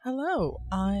Hello,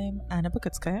 I'm Anna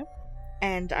Bukutskaya,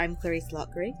 And I'm Clarice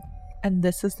Lockry. and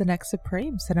this is the Next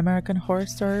Supremes, an American Horror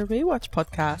Story rewatch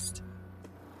podcast.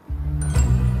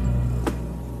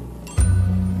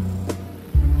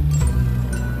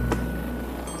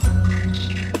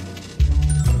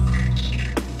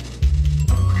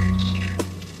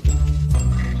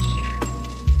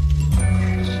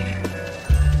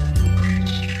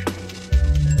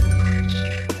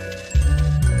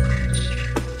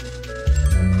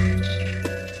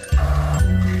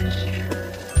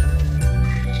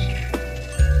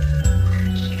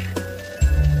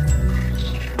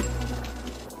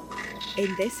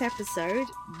 In this episode,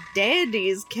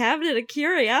 Dandy's Cabinet of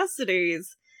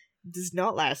Curiosities does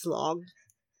not last long,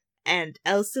 and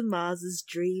Elsa Mars's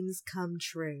dreams come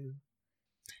true.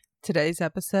 Today's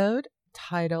episode,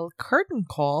 titled Curtain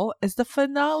Call, is the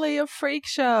finale of Freak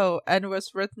Show and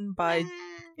was written by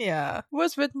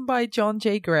John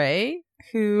J. Gray,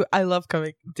 who I love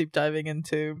going deep diving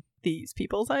into these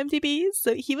people's IMDb's.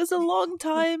 So he was a long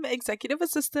time executive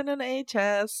assistant on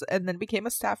AHS and then became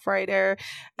a staff writer.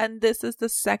 And this is the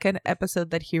second episode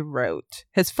that he wrote.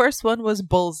 His first one was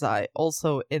Bullseye,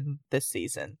 also in this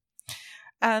season.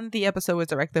 And the episode was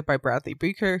directed by Bradley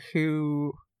Bucher,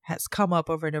 who has come up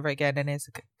over and over again and is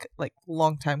a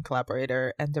longtime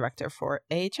collaborator and director for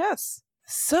AHS.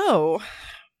 So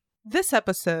this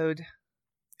episode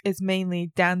is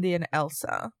mainly Dandy and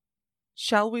Elsa.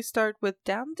 Shall we start with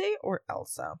Dandy or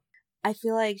Elsa? I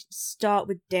feel like start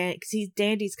with Dandy, because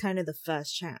Dandy's kind of the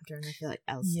first chapter, and I feel like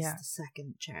Elsa's the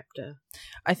second chapter.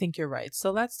 I think you're right. So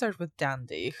let's start with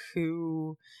Dandy,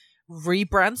 who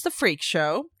rebrands the Freak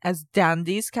Show as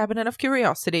Dandy's Cabinet of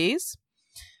Curiosities.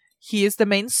 He is the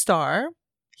main star.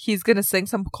 He's going to sing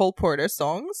some Cole Porter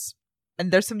songs,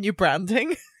 and there's some new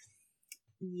branding.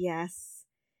 Yes.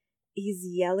 He's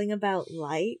yelling about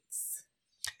lights.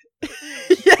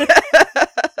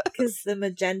 Because the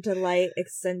magenta light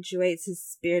accentuates his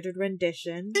spirited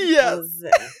rendition of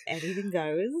Anything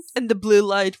Goes. And the blue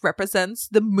light represents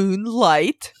the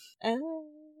moonlight.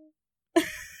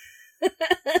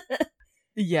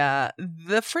 Yeah,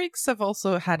 the freaks have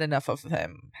also had enough of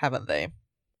him, haven't they?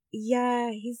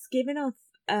 Yeah, he's given off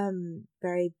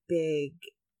very big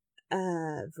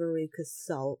Veruca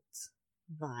Salt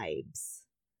vibes.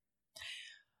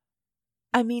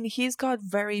 I mean, he's got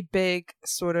very big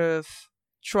sort of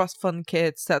trust fund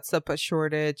kid, sets up a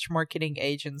shortage marketing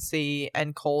agency,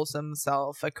 and calls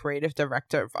himself a creative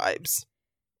director vibes.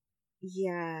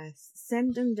 Yes,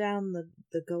 send him down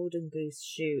the Golden Goose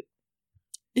chute.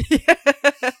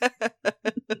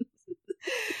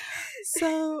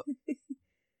 So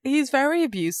he's very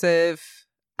abusive,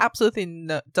 absolutely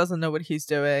doesn't know what he's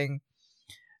doing,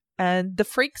 and the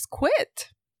freaks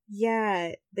quit.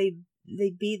 Yeah, they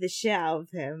beat the shit out of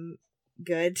him.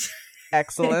 Good.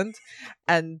 Excellent.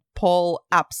 And Paul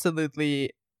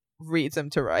absolutely reads him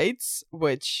to rights,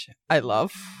 which I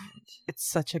love. It's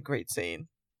such a great scene.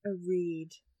 A read.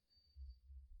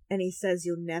 And he says,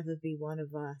 "You'll never be one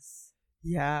of us."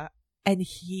 Yeah. And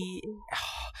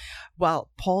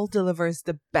Paul delivers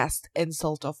the best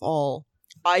insult of all.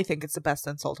 I think it's the best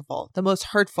insult of all. The most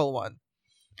hurtful one.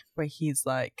 Where he's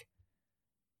like,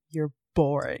 "You're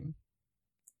boring."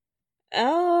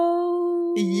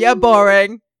 Oh. Yeah,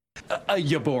 boring.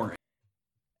 You're boring.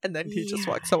 And then he just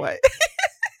walks away.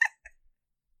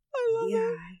 I love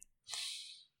it.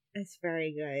 It's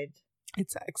very good.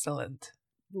 It's excellent.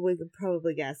 But we could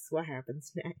probably guess what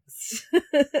happens next.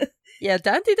 Yeah,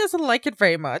 Dandy doesn't like it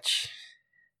very much.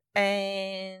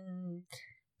 And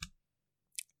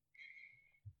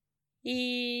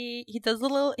he does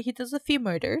a few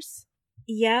murders.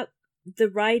 Yep. The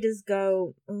writers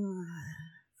go, "Oh,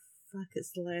 fuck,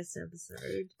 it's the last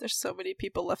episode. There's so many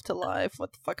people left alive.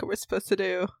 What the fuck are we supposed to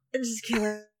do? Just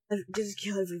kill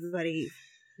everybody.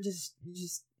 Just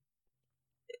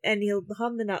and he'll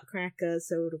hum the Nutcracker,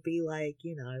 so it'll be like,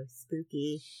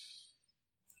 spooky.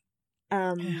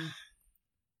 One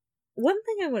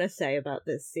thing I want to say about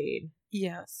this scene.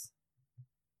 Yes.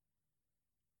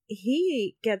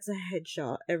 He gets a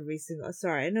headshot every single...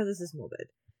 Sorry, I know this is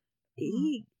morbid.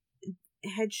 He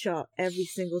headshot every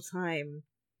single time.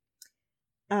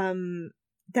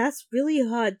 That's really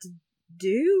hard to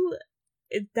do.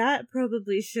 That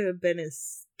probably should have been a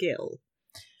skill.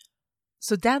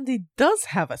 So Dandy does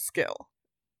have a skill.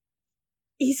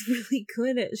 He's really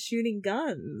good at shooting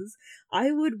guns.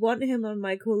 I would want him on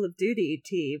my Call of Duty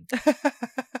team.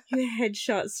 You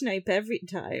headshot snipe every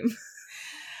time.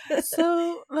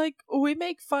 So, we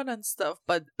make fun and stuff,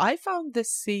 but I found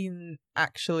this scene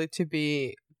actually to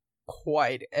be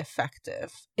quite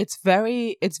effective. It's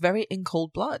very in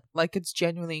cold blood. It's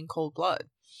genuinely in cold blood.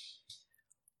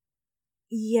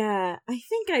 Yeah, I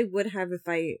think I would have if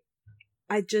I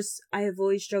have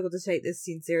always struggled to take this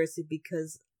scene seriously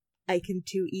because I can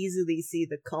too easily see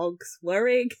the cogs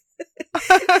whirring.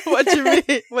 What do you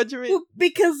mean? What do you mean? Well,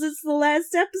 because it's the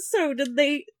last episode and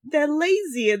they're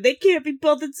lazy and they can't be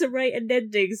bothered to write an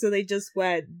ending, so they just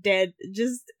went dead,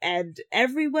 and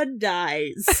everyone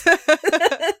dies.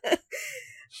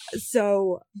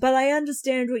 So, but I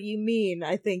understand what you mean.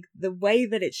 I think the way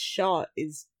that it's shot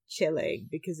is chilling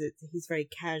because he's very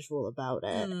casual about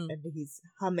it, and he's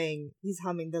humming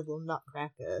the little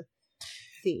Nutcracker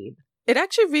theme. It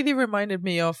actually really reminded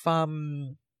me of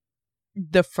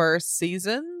the first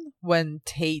season when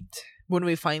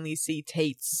we finally see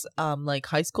Tate's like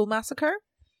high school massacre.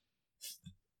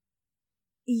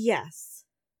 Yes.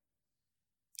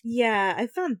 Yeah, I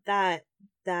found that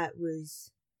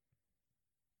was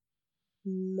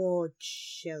more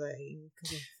chilling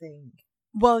because I think.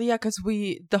 Well, yeah, because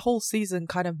the whole season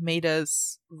kind of made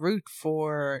us root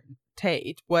for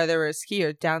Tate, whereas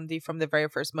here, Dandy from the very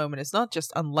first moment is not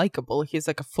just unlikable, he's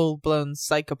like a full-blown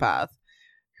psychopath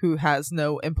who has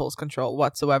no impulse control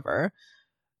whatsoever.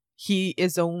 He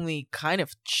is only kind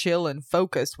of chill and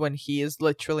focused when he is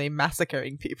literally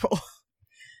massacring people.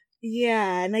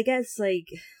 Yeah, and I guess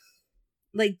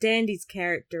like Dandy's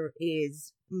character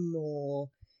is more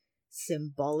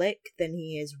symbolic than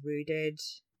he is rooted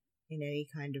in any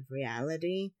kind of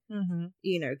reality. Mm-hmm.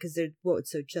 You know, because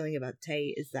what's so chilling about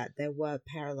Tate is that there were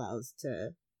parallels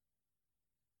to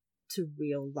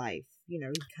real life. You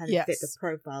know, he kind of fit the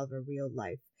profile of a real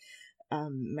life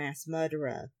mass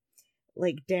murderer.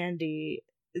 Like Dandy,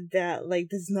 that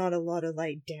there's not a lot of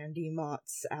Dandy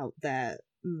mots out there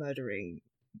murdering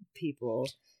people.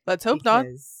 Let's hope not.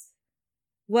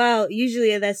 Well,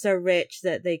 usually they're so rich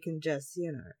that they can just,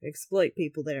 exploit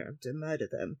people. They don't have to murder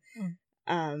them.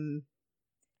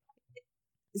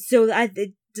 So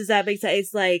does that make sense?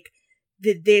 It's like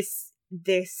this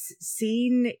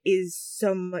scene is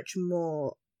so much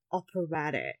more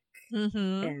operatic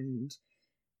and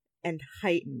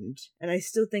heightened, and I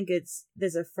still think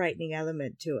there's a frightening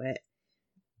element to it,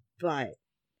 but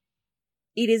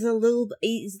it's a little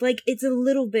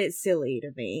bit silly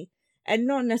to me, and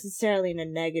not necessarily in a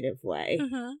negative way.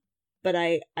 But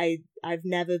I've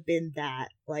never been that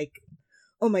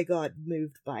oh my god,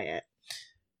 moved by it.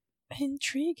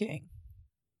 Intriguing.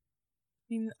 I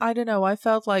mean, I don't know. I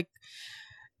felt like,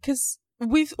 because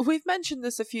we've mentioned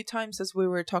this a few times as we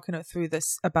were talking through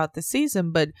this about the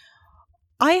season, but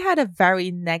I had a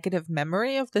very negative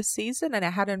memory of the season, and I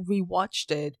hadn't rewatched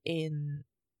it in,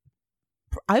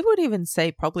 I would even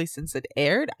say probably since it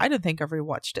aired. I don't think I've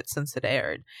rewatched it since it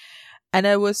aired, and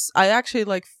I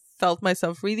actually felt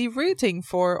myself really rooting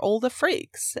for all the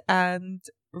freaks and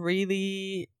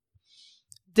really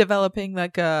developing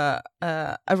a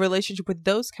relationship with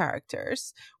those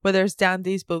characters, where there's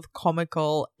Dandy's both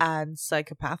comical and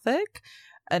psychopathic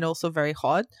and also very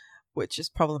hot, which is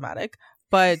problematic.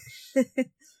 But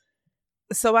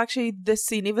so actually this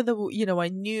scene, even though I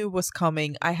knew was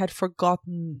coming, I had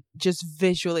forgotten just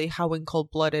visually how in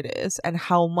cold blood it is and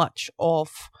how much of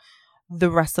the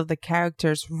rest of the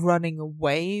characters running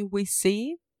away we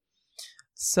see.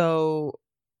 So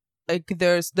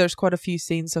there's quite a few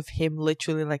scenes of him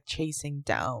literally chasing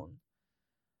down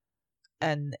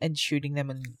and shooting them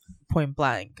in point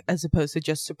blank, as opposed to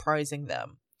just surprising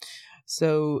them.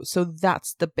 So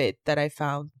that's the bit that I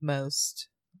found most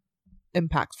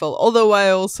impactful. Although I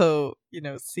also,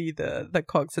 see the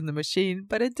cogs in the machine,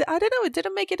 but I don't know, it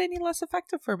didn't make it any less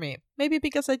effective for me. Maybe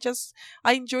because I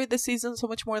enjoyed the season so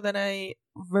much more than I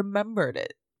remembered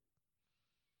it.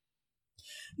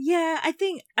 Yeah, I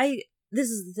think this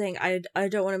is the thing. I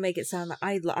don't want to make it sound like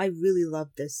I really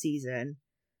love this season,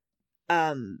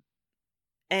 and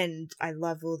I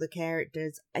love all the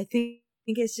characters. I think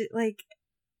it's just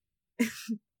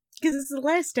because it's the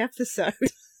last episode.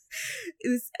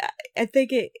 I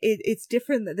think it's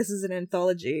different that this is an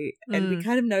anthology, and we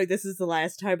kind of know this is the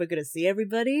last time we're going to see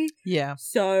everybody. Yeah.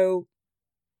 So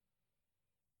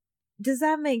does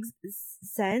that make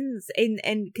sense? And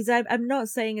because I'm not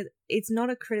saying it's not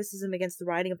a criticism against the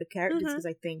writing of the characters, because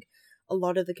I think a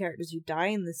lot of the characters who die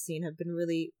in this scene have been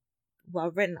really well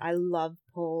written. I love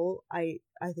Paul. I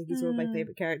think he's one of my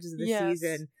favorite characters of the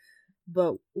season.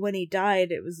 But when he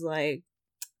died, it was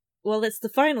well, it's the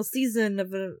final season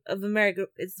of America.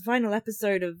 It's the final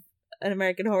episode of an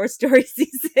American Horror Story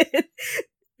season.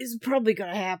 It's probably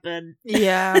gonna happen.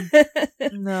 Yeah.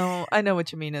 No, I know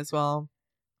what you mean as well.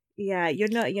 Yeah, your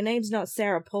name's not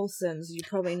Sarah Paulson, so you're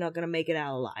probably not gonna make it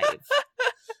out alive.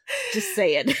 Just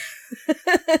saying.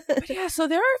 But yeah, so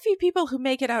there are a few people who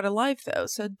make it out alive, though.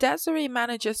 So Desiree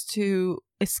manages to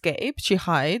escape. She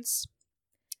hides.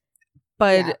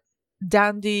 But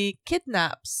Dandy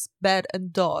kidnaps Bet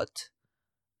and Dot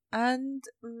and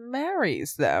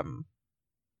marries them.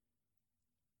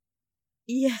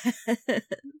 Yes.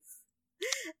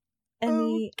 And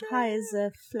he Okay. hires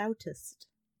a flautist.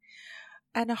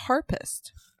 And a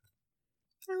harpist.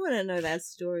 I want to know their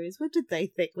stories. What did they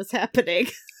think was happening?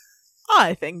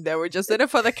 I think they were just in it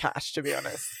for the cash, to be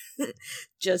honest.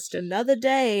 Just another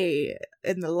day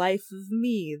in the life of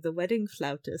me, the wedding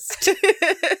flautist.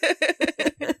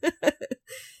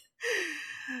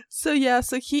 So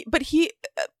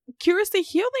curiously,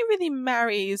 he only really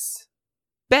marries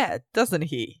Bet, doesn't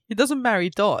he? He doesn't marry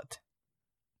Dot.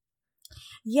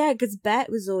 Yeah, because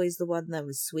Bet was always the one that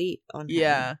was sweet on him.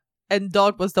 Yeah. And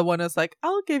Dot was the one who's like,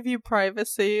 I'll give you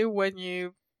privacy when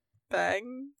you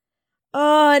bang.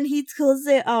 Oh, and he calls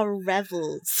it our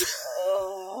revels.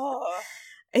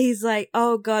 He's like,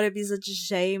 oh god, it'd be such a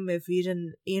shame if you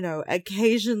didn't,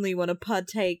 occasionally want to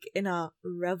partake in our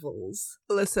revels.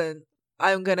 Listen,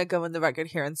 I'm gonna go on the record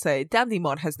here and say Dandy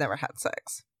Mod has never had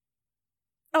sex.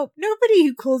 Oh, nobody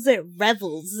who calls it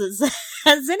revels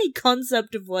has any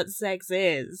concept of what sex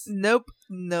is. Nope.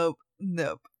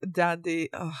 Dandy,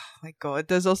 oh my god.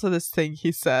 There's also this thing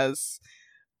he says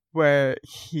where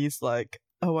he's like,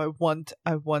 oh, I want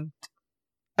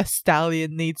a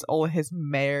stallion needs all his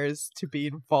mares to be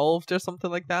involved or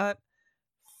something like that.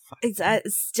 A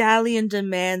stallion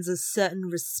demands a certain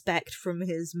respect from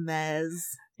his mares.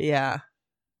 Yeah.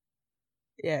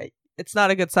 It's not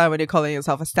a good sign when you're calling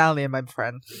yourself a stallion, my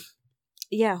friend.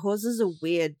 Yeah, horses are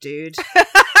weird, dude.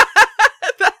 That's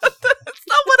not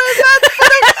what I meant.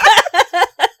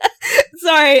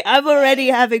 Sorry, I'm already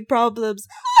having problems.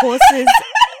 Horses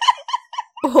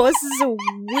are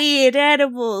weird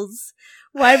animals.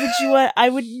 Why would you want? I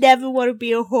would never want to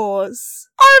be a horse.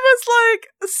 I was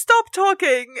like, stop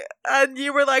talking, and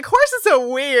you were like, horses are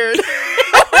weird.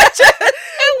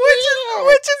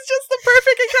 which is just the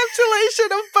perfect encapsulation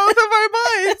of both of our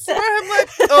minds. Where I'm like,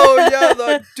 oh yeah,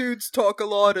 like dudes talk a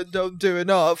lot and don't do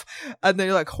enough, and then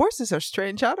you're like, horses are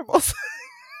strange animals.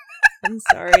 I'm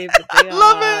sorry, but they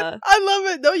are. I love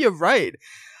it. No, you're right.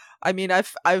 I mean, I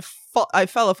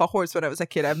fell off a horse when I was a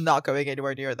kid. I'm not going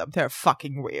anywhere near them. They're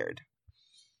fucking weird.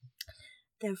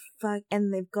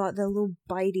 And they've got their little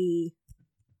bitey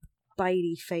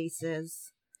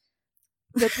faces.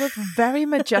 They're both very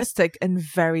majestic and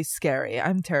very scary.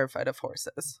 I'm terrified of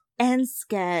horses. And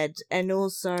scared. And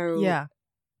also, yeah,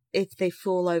 if they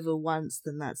fall over once,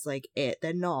 then that's like it.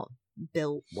 They're not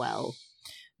built well.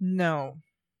 No.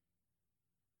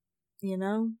 You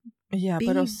know? Yeah,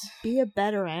 be a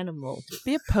better animal.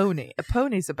 Be a pony. A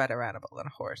pony's a better animal than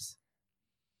a horse.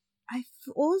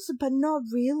 But not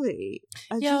really.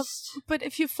 But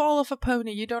if you fall off a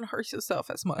pony, you don't hurt yourself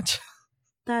as much.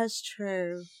 That's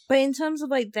true. But in terms of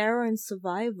like their own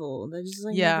survival, they're just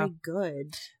like not very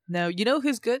good. No, you know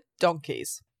who's good?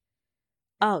 Donkeys.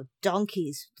 Oh,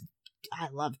 donkeys. I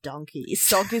love donkeys.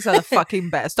 Donkeys are the fucking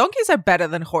best. Donkeys are better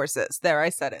than horses. There, I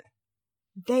said it.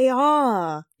 They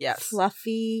are. Yes.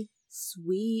 Fluffy,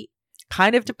 sweet.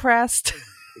 Kind of depressed.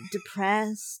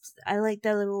 I like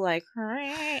their little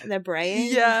their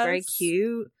braying. Yes. Very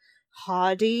cute.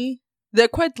 Hardy. They're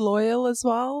quite loyal as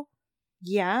well.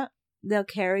 Yeah. They'll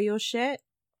carry your shit.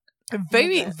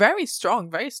 Very, very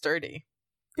strong. Very sturdy.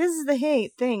 This is the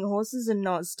thing. Horses are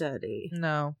not sturdy.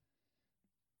 No.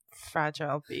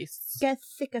 Fragile beasts. Get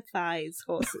thicker thighs,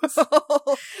 horses.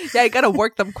 Yeah, you gotta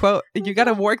work them you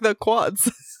gotta work the quads.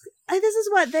 This is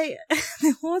what the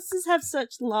horses have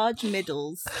such large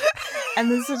middles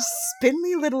and there's such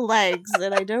spindly little legs,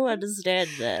 and I don't understand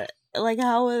that. Like,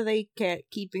 how are they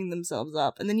keeping themselves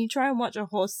up? And then you try and watch a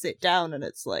horse sit down and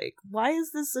it's like, why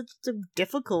is this so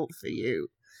difficult for you?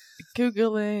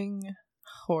 Googling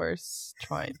horse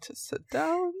trying to sit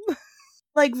down.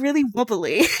 Like, really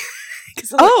wobbly.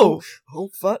 Oh,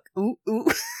 fuck.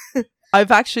 Ooh.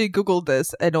 I've actually Googled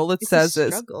this, and all it says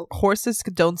is horses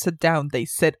don't sit down, they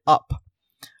sit up.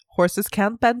 Horses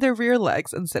can't bend their rear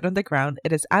legs and sit on the ground.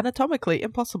 It is anatomically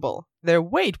impossible. Their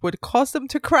weight would cause them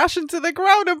to crash into the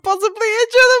ground and possibly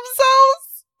injure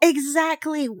themselves.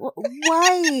 Exactly.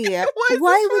 Why?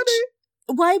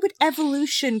 Why would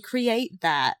evolution create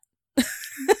that?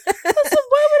 Listen,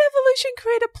 why would evolution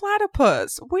create a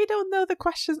platypus? We don't know the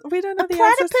questions. We don't know the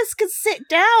answers. A platypus can sit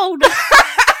down.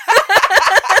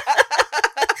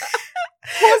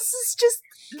 Horses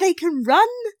they can run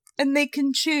and they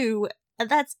can chew, and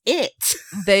that's it.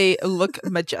 They look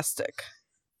majestic.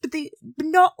 But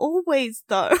not always,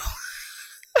 though.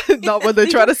 Not when they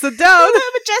try to sit They're down.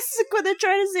 not majestic when they're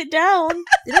trying to sit down.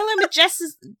 They don't look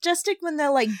majestic when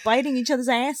they're like biting each other's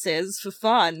asses for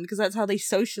fun, because that's how they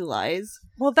socialize.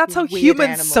 Well, that's how Weird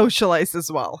humans animal. socialize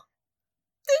as well.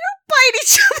 Bite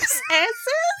each other's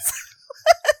asses?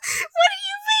 What do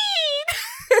you mean?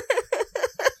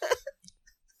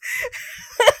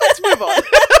 Let's move on.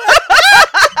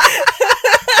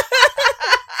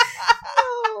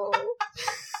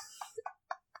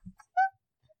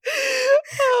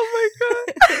 Oh my god.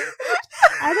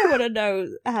 I don't want to know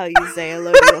how you say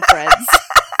hello to your friends.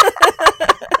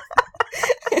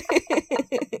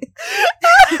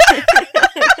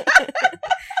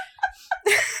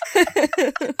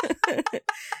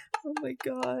 Oh my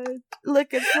god.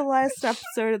 Look, it's the last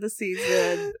episode of the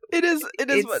season. It is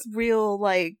It's real,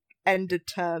 like, end of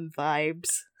term vibes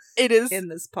it is in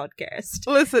this podcast.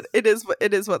 Listen, it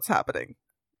is what's happening.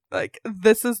 Like,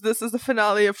 this is the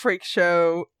finale of Freak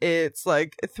Show. It's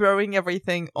like throwing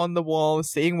everything on the wall,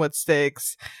 seeing what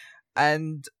sticks,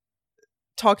 and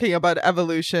talking about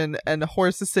evolution and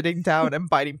horses sitting down and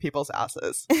biting people's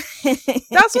asses.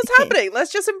 That's what's happening.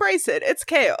 Let's just embrace it. It's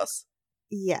chaos.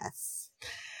 Yes.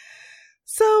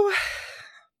 So,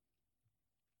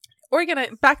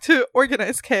 back to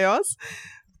organized chaos.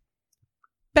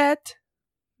 Bet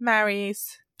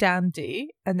marries Dandy,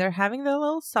 and they're having their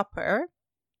little supper.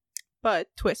 But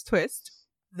twist,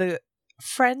 the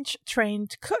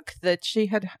French-trained cook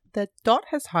that Dot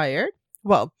has hired.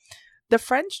 Well, the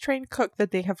French-trained cook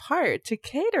that they have hired to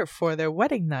cater for their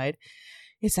wedding night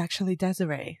is actually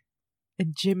Desiree,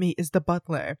 and Jimmy is the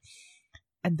butler.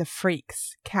 And the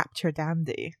freaks capture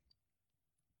Dandy.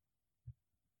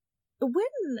 When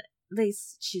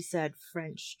she said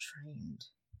French trained,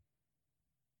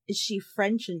 is she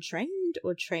French and trained,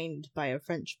 or trained by a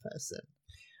French person?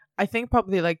 I think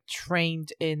probably like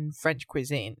trained in French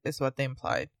cuisine is what they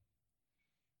implied.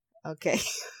 Okay.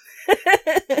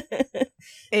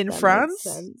 In France?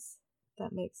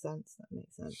 That makes sense.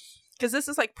 Because this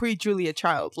is like pre-Julia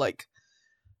Child. Like,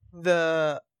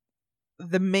 the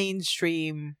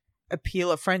mainstream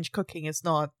appeal of French cooking is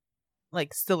not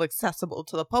like still accessible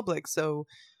to the public, so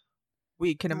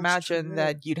we can imagine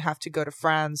that you'd have to go to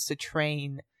France to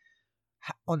train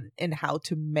in how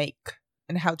to make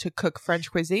and how to cook French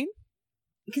cuisine.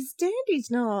 Because Dandy's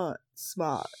not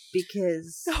smart,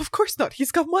 because No, of course not.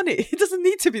 He's got money. He doesn't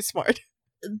need to be smart.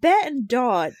 Bet and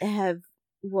Dot have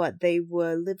they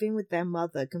were living with their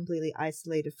mother, completely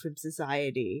isolated from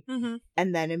society,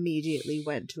 and then immediately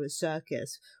went to a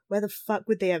circus. Where the fuck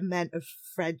would they have met a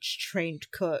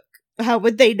French-trained cook? How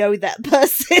would they know that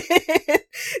person?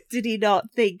 Did he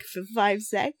not think for 5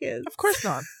 seconds? Of course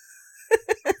not.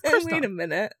 Of course Wait not. a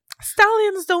minute.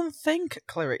 Stallions don't think,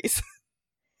 Clarice.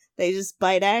 They just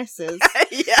bite asses.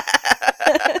 Yeah.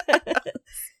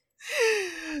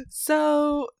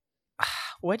 So,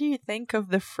 what do you think of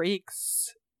the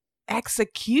freaks'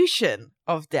 execution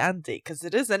of Dandy? Because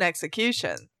it is an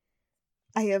execution.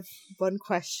 I have one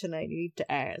question I need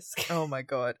to ask. Oh my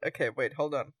god. Okay, wait,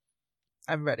 hold on.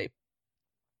 I'm ready.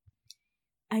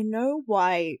 I know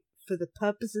why, for the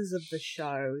purposes of the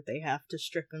show, they have to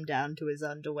strip him down to his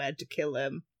underwear to kill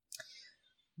him.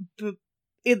 But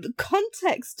in the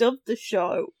context of the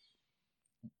show,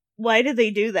 why do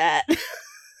they do that?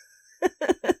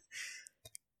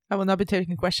 I will not be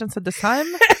taking questions at this time.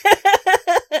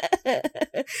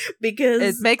 Because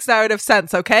it makes narrative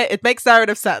sense, okay? It makes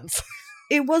narrative sense.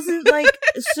 It wasn't like,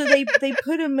 so they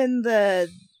put him in the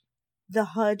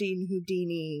Hardin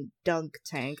Houdini dunk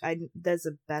tank. There's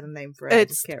a better name for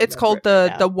it. It's called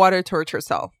the water torture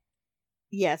cell.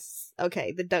 Yes.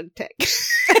 Okay, the dunk tank.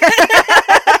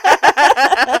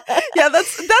 Yeah,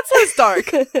 that's less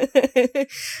dark.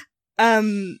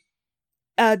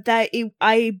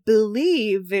 I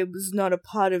believe it was not a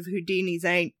part of Houdini's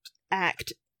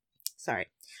act. Sorry.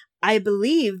 I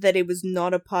believe that it was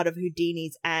not a part of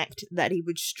Houdini's act that he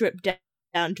would strip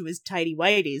down to his tidy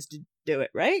whities to do it,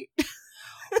 right?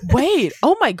 Wait,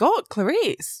 oh my god,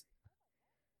 Clarice.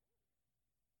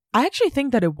 I actually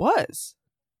think that it was.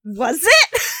 Was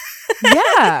it?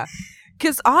 Yeah.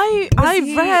 Because I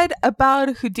read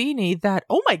about Houdini that,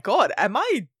 oh my god,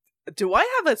 do I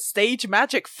have a stage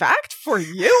magic fact for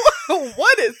you?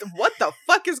 What the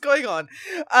fuck is going on?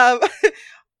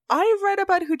 I read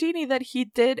about Houdini that he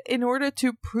did, in order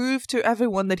to prove to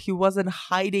everyone that he wasn't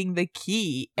hiding the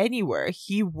key anywhere,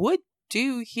 he would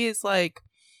do his, like,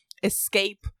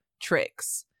 escape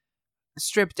tricks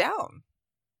stripped down.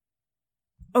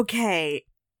 Okay.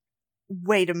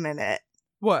 Wait a minute.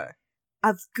 What?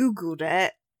 I've Googled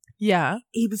it. Yeah.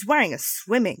 He was wearing a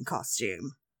swimming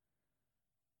costume.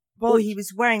 Well, or he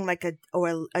was wearing like a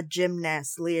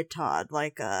gymnast leotard,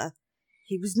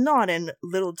 he was not in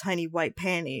little tiny white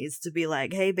panties to be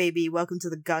like, hey baby, welcome to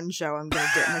the gun show, I'm gonna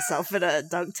dip myself in a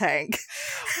dunk tank.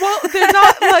 Well, they're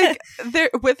not like, they're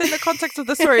within the context of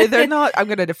the story, they're not, I'm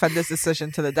gonna defend this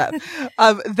decision to the death.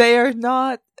 They are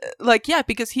not like, yeah,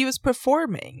 because he was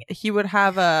performing, he would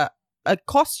have a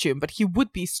costume, but he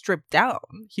would be stripped down.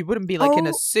 He wouldn't be like in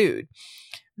a suit.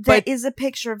 There is a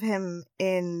picture of him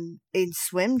in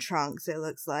swim trunks, it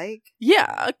looks like.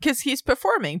 Yeah, because he's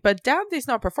performing, but Dandy's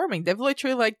not performing. They've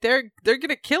literally like, they're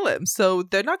gonna kill him, so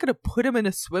they're not gonna put him in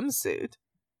a swimsuit.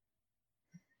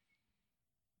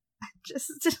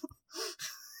 Just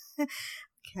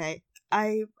okay.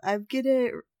 I'm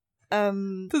gonna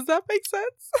Does that make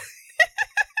sense?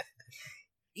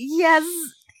 yes,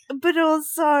 but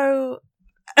also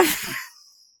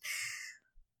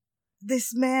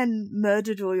this man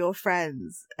murdered all your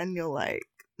friends, and you're like,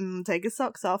 take his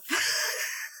socks off.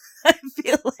 I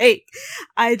feel like,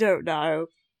 I don't know.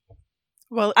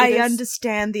 Well, I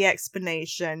understand the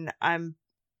explanation. I'm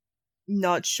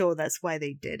not sure that's why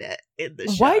they did it in the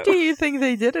show. Why do you think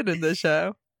they did it in the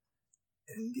show?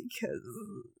 Because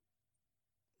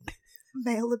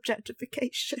male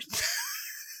objectification.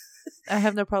 I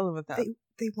have no problem with that.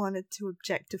 They wanted to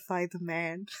objectify the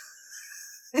man.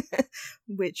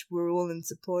 Which we're all in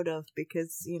support of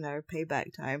because,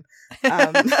 payback time.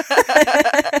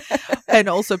 And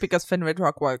also because Finn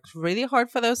Wittrock worked really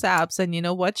hard for those abs, and you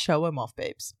know what? Show him off,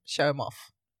 babes. Show him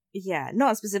off. Yeah,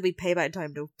 not specifically payback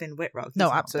time to Finn Wittrock.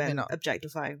 No, absolutely not.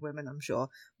 Objectifying women, I'm sure.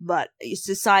 But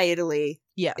societally,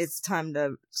 yes, it's time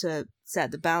to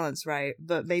set the balance right,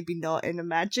 but maybe not in a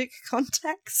magic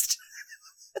context.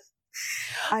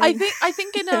 I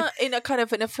think in a kind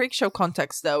of in a freak show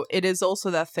context though, it is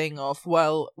also that thing of,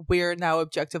 well, we're now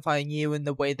objectifying you in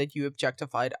the way that you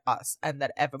objectified us, and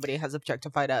that everybody has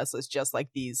objectified us as just like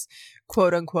these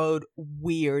quote unquote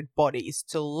weird bodies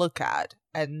to look at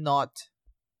and not,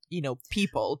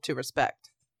 people to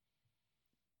respect.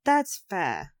 That's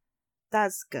fair.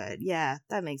 That's good. Yeah,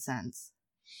 that makes sense.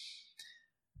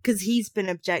 Because he's been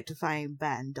objectifying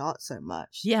Bet and Dot so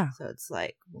much. Yeah. So it's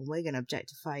like, well, we're going to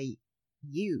objectify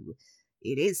you.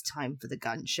 It is time for the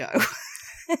gun show.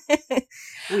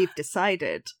 We've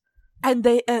decided. And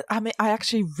I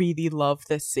actually really love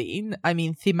this scene. I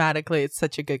mean, thematically, it's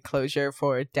such a good closure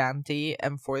for Dandy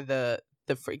and for the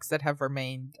freaks that have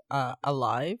remained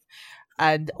alive.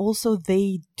 And also,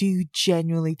 they do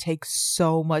genuinely take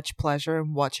so much pleasure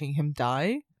in watching him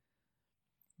die.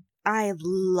 I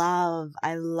love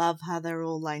how they're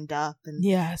all lined up, and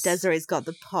yes, Desiree's got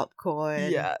the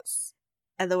popcorn. Yes.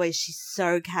 And the way she's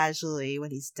so casually, when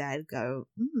he's dead, go,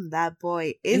 that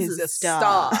boy is a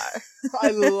star. I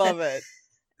love it.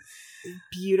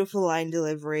 Beautiful line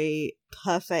delivery,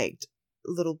 perfect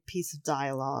little piece of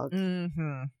dialogue.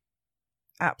 Mm-hmm.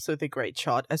 Absolutely great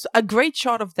shot. A great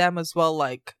shot of them as well,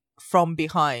 like from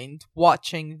behind,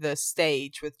 watching the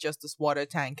stage with just this water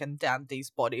tank and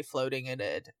Dandy's body floating in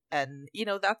it. And,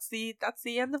 that's the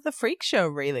end of the freak show,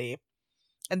 really.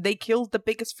 And they killed the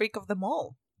biggest freak of them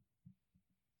all.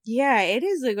 Yeah, it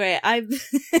is a great...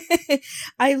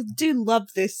 I do love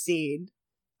this scene.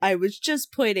 I was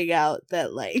just pointing out that,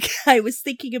 I was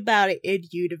thinking about it in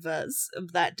universe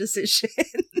of that decision.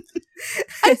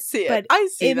 I see it. But I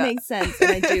see it that. makes sense,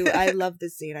 and I do. I love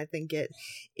this scene. I think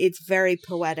it's very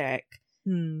poetic,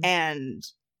 and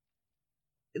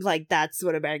that's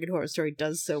what American Horror Story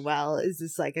does so well. Is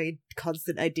this a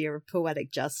constant idea of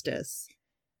poetic justice?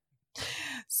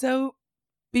 So,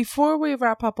 before we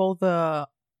wrap up all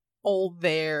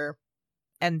their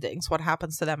endings, what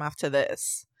happens to them after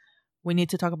this? We need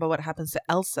to talk about what happens to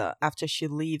Elsa after she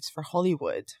leaves for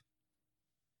Hollywood.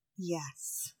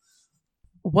 Yes.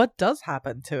 What does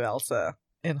happen to Elsa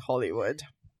in Hollywood?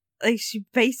 She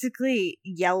basically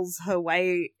yells her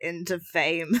way into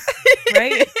fame,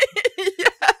 right?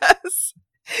 Yes.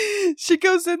 She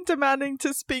goes in demanding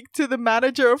to speak to the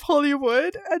manager of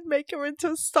Hollywood and make her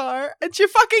into a star, and she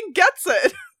fucking gets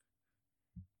it.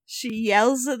 She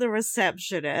yells at the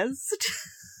receptionist,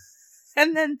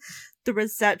 and then the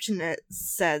receptionist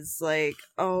says,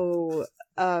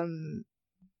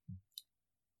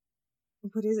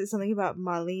 what is it? Something about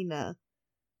Marlena.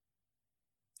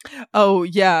 Oh,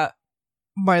 yeah.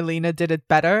 Marlena did it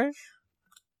better.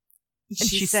 And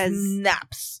she says,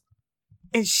 snaps.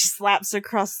 And she slaps her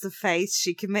across the face.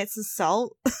 She commits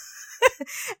assault.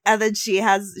 And then she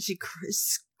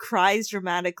cries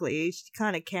dramatically. She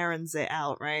kind of Karens it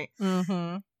out, right?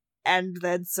 Mm-hmm. And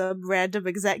then some random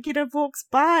executive walks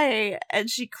by, and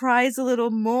she cries a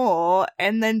little more,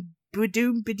 and then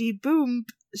ba-doom-ba-dee-boom,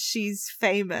 she's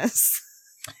famous.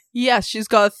 Yes, she's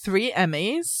got 3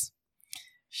 Emmys.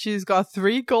 She's got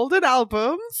 3 golden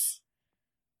albums.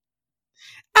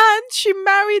 And she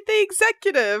married the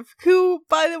executive, who,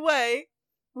 by the way,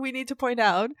 we need to point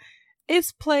out,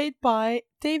 is played by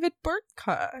David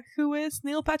Burtka, who is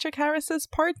Neil Patrick Harris's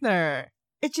partner.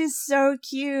 Which is so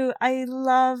cute. I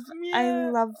love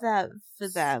Yeah. that for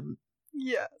them.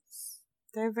 Yes.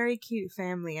 They're a very cute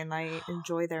family, and I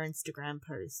enjoy their Instagram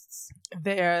posts.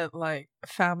 They're like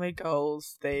family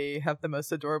goals. They have the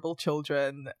most adorable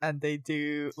children, and they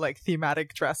do like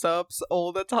thematic dress ups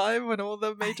all the time on all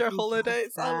the major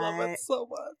holidays. I love it so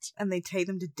much. And they take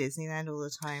them to Disneyland all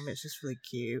the time. It's just really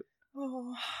cute.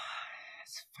 Oh,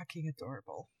 it's fucking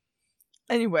adorable.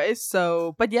 Anyway,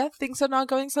 but yeah, things are not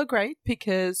going so great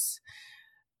because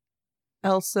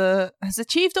Elsa has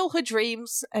achieved all her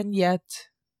dreams, and yet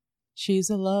she's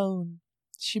alone.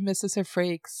 She misses her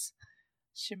freaks.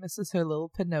 She misses her little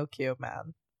Pinocchio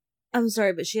man. I'm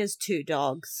sorry, but she has 2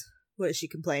 dogs. What is she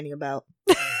complaining about?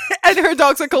 And her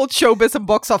dogs are called Showbiz and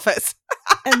Box Office.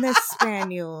 And they're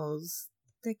spaniels.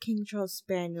 They're King Charles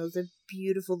Spaniels. They're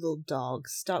beautiful little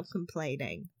dogs. Stop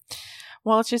complaining.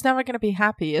 Well, she's never going to be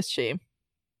happy, is she?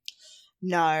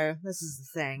 No, this is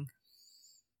the thing.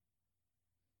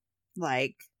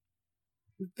 Like,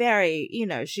 very,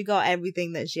 she got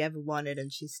everything that she ever wanted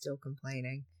and she's still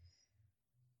complaining.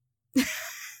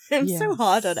 I'm so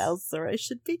hard on Elsa. I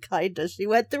should be kinder. She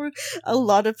went through a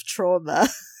lot of trauma.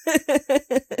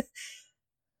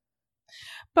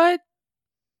 But,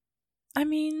 I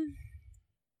mean,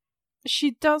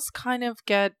 she does kind of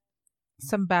get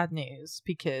some bad news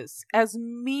because as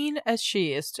mean as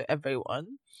she is to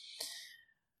everyone,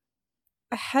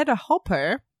 Hedda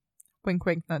Hopper, wink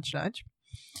wink nudge nudge,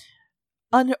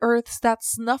 unearths that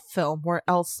snuff film where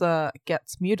Elsa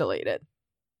gets mutilated.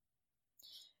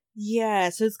 Yeah,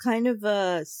 so it's kind of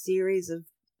a series of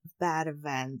bad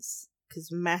events because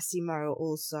Massimo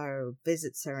also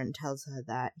visits her and tells her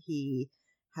that he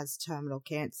has terminal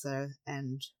cancer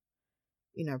and,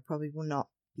 probably will not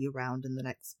be around in the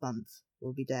next month,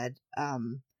 will be dead.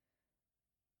 And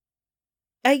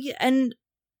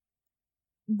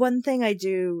one thing I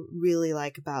do really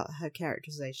like about her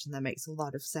characterization that makes a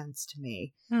lot of sense to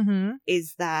me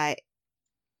is that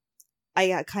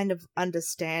I kind of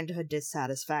understand her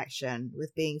dissatisfaction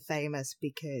with being famous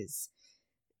because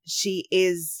she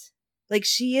is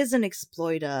an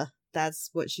exploiter. That's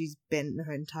what she's been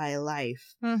her entire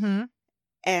life.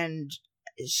 And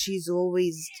she's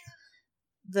always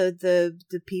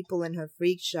the people in her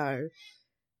freak show,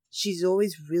 she's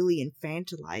always really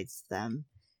infantilized them.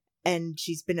 And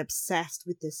she's been obsessed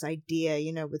with this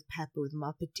idea, with Pepper, with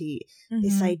Muppety,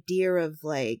 this idea of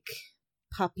like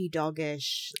puppy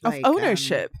doggish, of like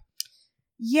ownership.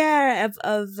 Of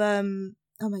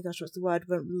oh my gosh, what's the word?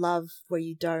 Love where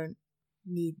you don't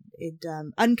need it.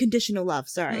 Unconditional love.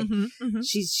 Sorry,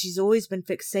 she's always been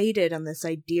fixated on this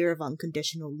idea of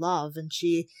unconditional love, and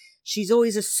she's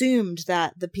always assumed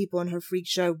that the people in her freak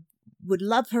show would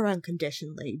love her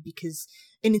unconditionally because,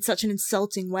 and in such an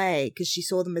insulting way, because she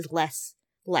saw them as less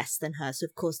than her. So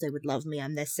of course they would love me.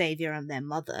 I'm their savior. I'm their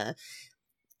mother.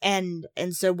 And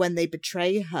so when they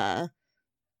betray her,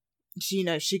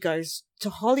 she goes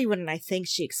to Hollywood, and I think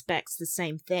she expects the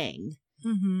same thing.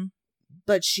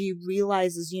 But she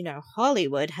realizes,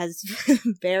 Hollywood has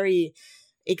very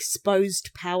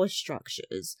exposed power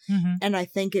structures. And I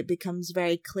think it becomes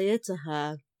very clear to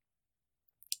her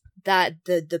that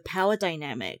the power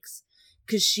dynamics,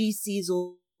 because she sees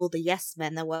all the yes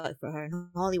men that work for her in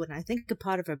Hollywood, and I think a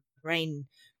part of her brain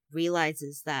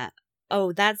realizes that,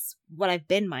 oh, that's what I've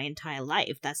been my entire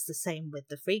life. That's the same with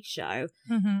the freak show.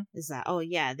 Is that, oh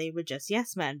yeah, they were just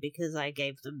yes men because I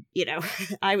gave them,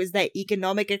 I was their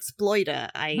economic exploiter.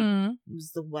 I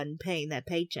was the one paying their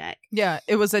paycheck. Yeah,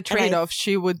 it was a trade-off.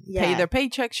 She would pay their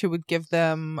paycheck. She would give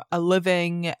them a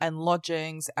living and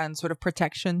lodgings and sort of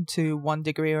protection to one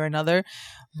degree or another.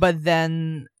 But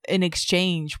then in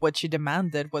exchange, what she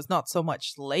demanded was not so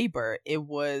much labor. It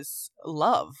was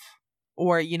love.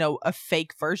 Or, a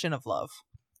fake version of love.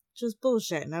 Just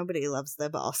bullshit. Nobody loves their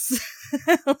boss.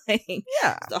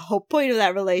 Yeah. The whole point of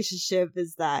that relationship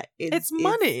is that it's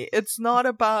money. It's not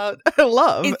about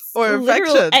love or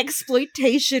literal affection.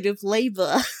 Exploitation of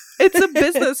labor. It's a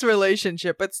business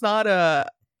relationship. It's not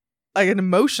an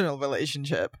emotional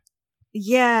relationship.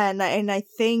 Yeah, and I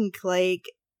think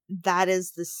that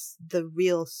is the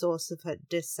real source of her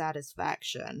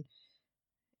dissatisfaction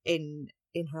in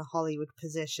her Hollywood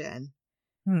position.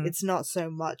 It's not so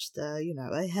much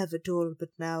I have it all, but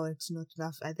now it's not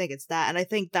enough. I think it's that. And I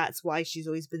think that's why she's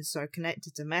always been so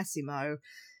connected to Massimo,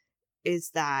 is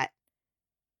that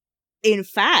in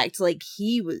fact, like,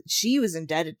 she was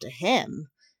indebted to him.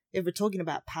 If we're talking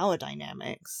about power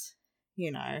dynamics,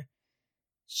 you know,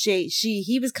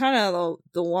 he was kind of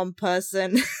the one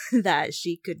person that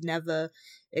she could never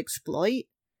exploit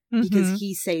because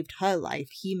he saved her life.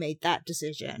 He made that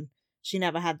decision. She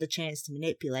never had the chance to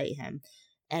manipulate him,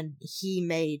 and he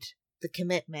made the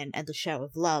commitment and the show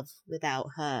of love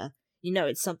without her. You know,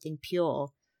 it's something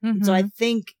pure. So I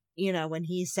think, you know, when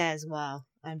he says, well,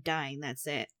 I'm dying, that's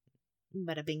it,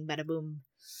 bada bing, bada boom,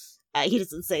 he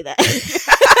doesn't say that.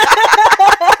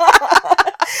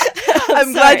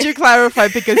 I'm glad you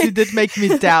clarified, because you did make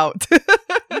me doubt.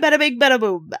 Bada bing, bada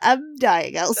boom, I'm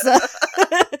dying, Elsa.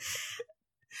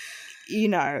 You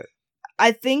know,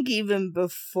 I think even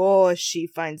before she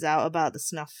finds out about the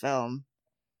snuff film,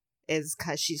 is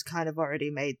because she's kind of already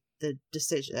made the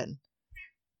decision.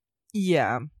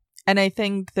 Yeah. And I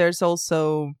think there's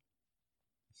also...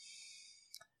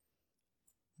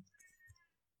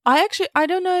 I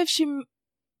don't know if she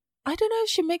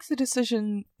makes the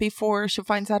decision before she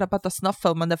finds out about the snuff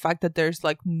film and the fact that there's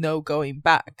like no going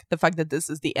back. The fact that this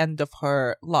is the end of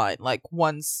her line. Like,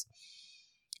 once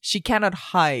she cannot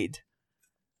hide,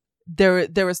 there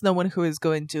is no one who is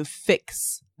going to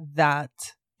fix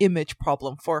that image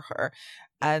problem for her.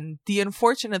 And the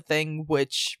unfortunate thing,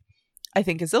 which I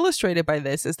think is illustrated by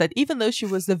this, is that even though she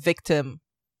was the victim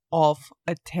of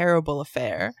a terrible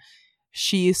affair,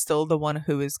 she is still the one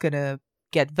who is going to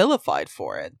get vilified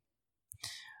for it.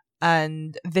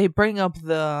 And they bring up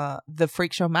the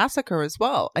Freak Show massacre as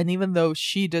well. And even though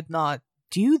she did not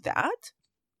do that,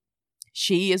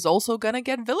 she is also going to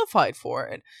get vilified for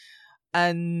it.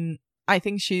 And I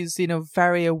think she's, you know,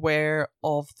 very aware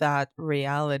of that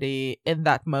reality in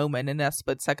that moment, in that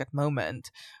split-second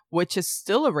moment, which is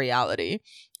still a reality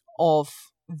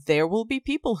of there will be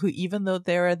people who, even though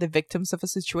they're the victims of a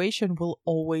situation, will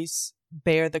always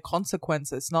bear the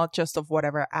consequences, not just of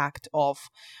whatever act of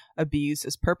abuse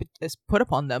is put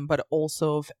upon them, but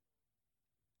also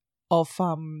of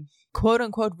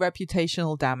quote-unquote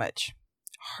reputational damage.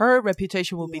 Her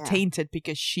reputation will be tainted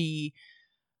because she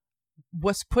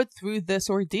was put through this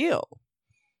ordeal,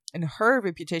 and her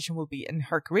reputation will be, and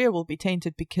her career will be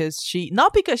tainted because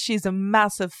not because she's a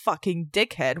massive fucking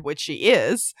dickhead, which she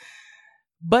is,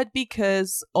 but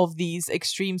because of these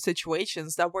extreme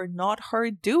situations that were not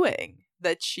her doing,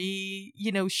 that she,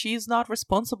 you know, she's not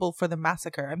responsible for the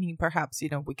massacre. I mean, perhaps, you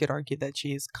know, we could argue that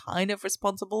she is kind of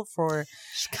responsible for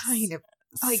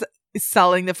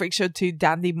selling the Freak Show to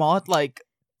Dandy Mott, like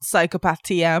psychopath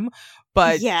TM.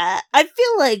 But yeah, I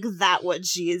feel like that one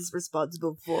she is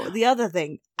responsible for. The other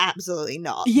thing, absolutely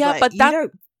not. Yeah, but you that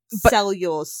don't sell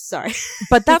yours. Sorry,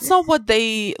 but that's not what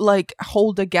they like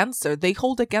hold against her. They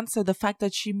hold against her the fact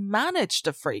that she managed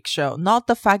the Freak Show, not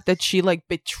the fact that she like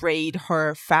betrayed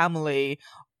her family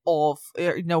of,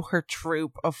 you know, her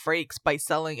troupe of freaks by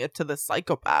selling it to the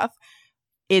psychopath.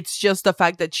 It's just the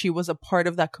fact that she was a part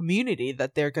of that community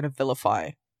that they're gonna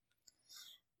vilify.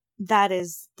 That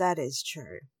is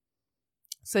true.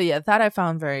 So yeah, that I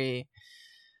found very,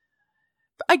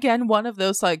 again, one of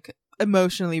those like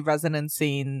emotionally resonant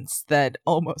scenes that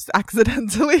almost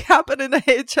accidentally happen in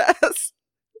AHS.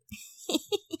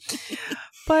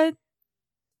 But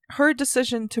her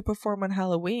decision to perform on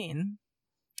Halloween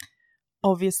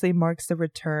obviously marks the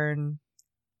return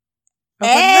of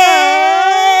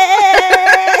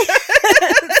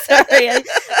Sorry,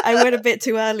 I went a bit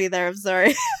too early there. I'm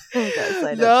sorry.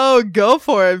 No, go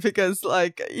for it, because,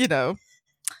 like, you know,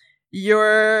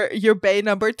 your Bay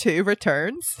number 2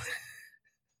 returns.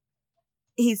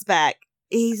 He's back.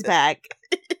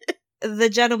 The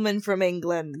gentleman from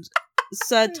England,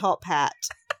 Sir Top Hat.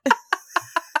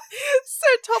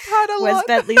 Sir Top Hat a lot. West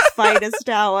Bentley's finest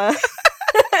hour.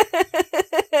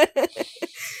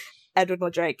 Edward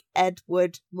Mordrake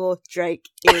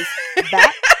is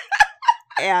back.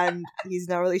 And he's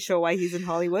not really sure why he's in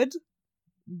Hollywood,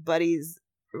 but he's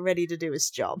ready to do his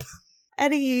job.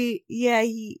 And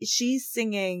she's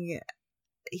singing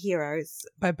Heroes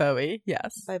by Bowie,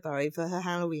 yes. By Bowie for her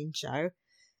Halloween show.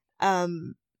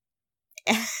 And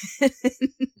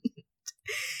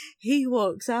he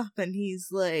walks up and he's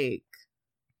like,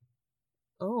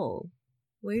 "Oh,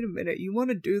 wait a minute, you want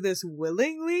to do this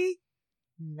willingly?"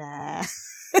 Nah.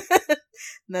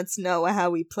 That's not how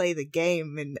we play the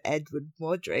game in Edward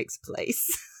Mordrake's place.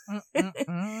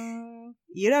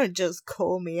 You don't just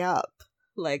call me up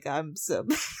like I'm some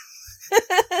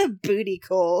booty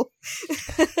call.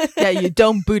 Yeah, you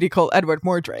don't booty call Edward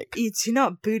Mordrake. You do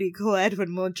not booty call Edward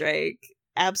Mordrake.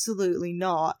 Absolutely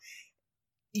not.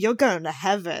 You're going to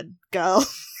heaven, girl.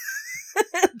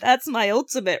 That's my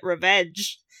ultimate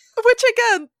revenge. Which,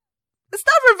 again, it's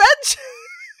not revenge.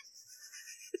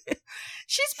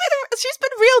 She's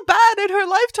been real bad in her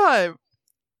lifetime.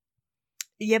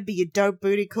 Yeah, but you don't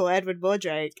booty call Edward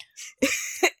Mordrake.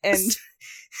 And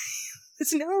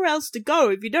there's nowhere else to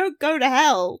go. If you don't go to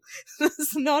hell,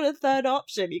 there's not a third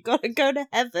option. You gotta go to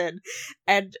heaven.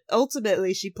 And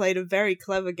ultimately, she played a very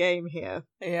clever game here.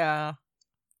 Yeah.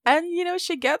 And,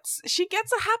 she gets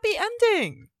a happy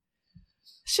ending.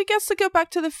 She gets to go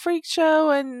back to the freak show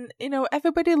and,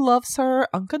 everybody loves her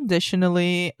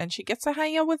unconditionally. And she gets to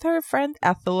hang out with her friend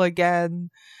Ethel again.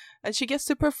 And she gets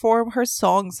to perform her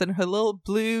songs in her little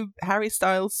blue Harry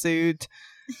Styles suit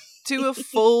to a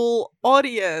full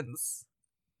audience.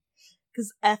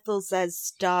 Because Ethel says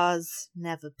stars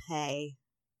never pay.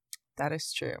 That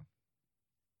is true.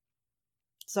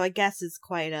 So I guess it's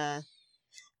quite a...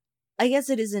 I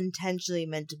guess it is intentionally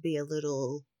meant to be a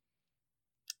little...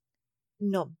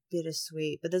 not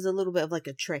bittersweet, but there's a little bit of like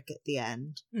a trick at the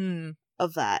end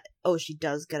of that. Oh, she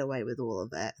does get away with all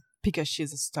of it. Because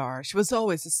she's a star. She was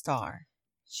always a star.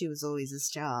 She was always a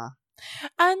star.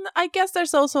 And I guess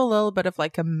there's also a little bit of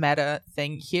like a meta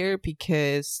thing here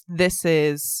because this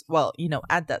is, well,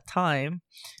 at that time,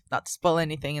 not to spoil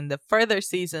anything in the further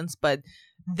seasons, but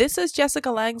this is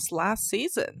Jessica Lange's last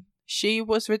season. She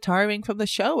was retiring from the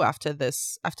show after the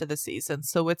season.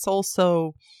 So it's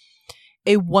also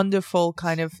a wonderful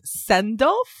kind of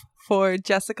send-off for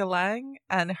Jessica Lange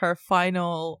and her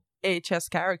final AHS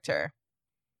character.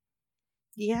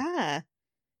 Yeah.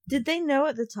 Did they know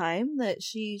at the time that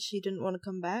she didn't want to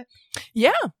come back?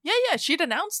 Yeah. She'd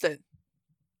announced it.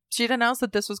 She'd announced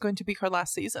that this was going to be her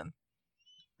last season.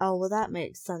 Oh, well, that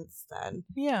makes sense then.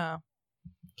 Yeah.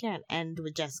 Can't end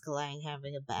with Jessica Lange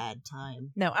having a bad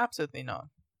time. No, absolutely not.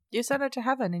 You send her to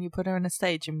heaven and you put her on a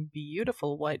stage in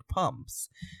beautiful white pumps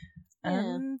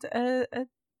and a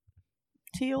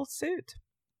teal suit.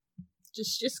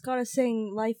 Just gotta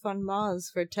sing Life on Mars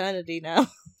for eternity now.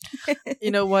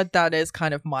 You know what? That is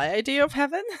kind of my idea of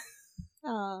heaven.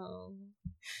 Oh.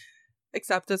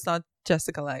 Except it's not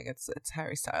Jessica Lange, it's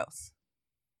Harry Styles.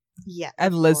 Yeah.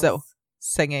 And Lizzo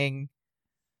singing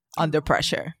Under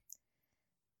Pressure.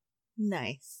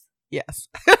 Nice. Yes.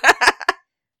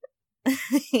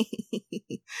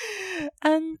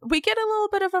 And we get a little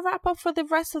bit of a wrap up for the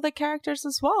rest of the characters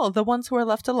as well. The ones who are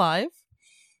left alive.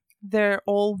 They're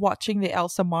all watching the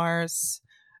Elsa Mars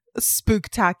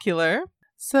spooktacular.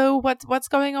 So what's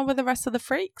going on with the rest of the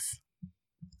freaks?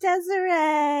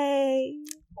 Desiree!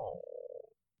 Oh,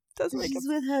 she's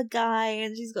with her guy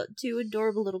and she's got two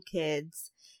adorable little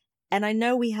kids. And I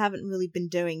know we haven't really been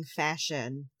doing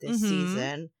fashion this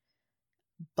season,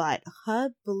 but her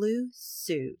blue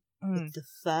suit with the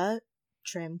fur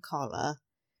trim collar,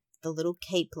 the little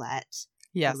capelet,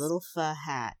 the little fur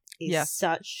hat is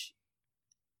such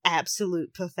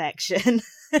absolute perfection.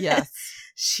 Yes.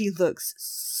 She looks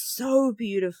so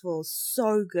beautiful,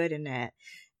 so good in it.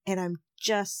 And I'm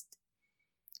just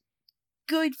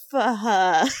good for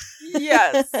her.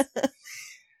 Yes.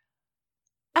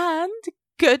 And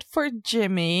good for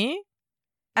Jimmy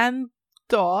and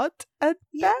Dot and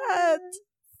Dad.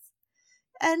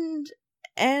 And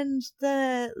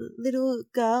the little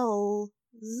girl,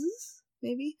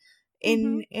 maybe,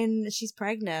 in she's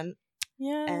pregnant.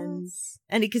 Yes.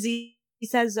 And because he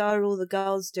says, "Are all the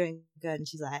girls doing good?" And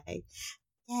she's like,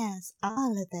 "Yes,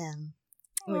 all of them,"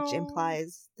 which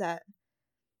implies that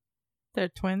they're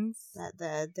twins. That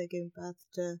they're giving birth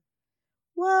to.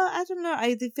 Well, I don't know.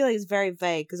 I feel like it's very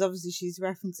vague because obviously she's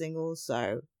referencing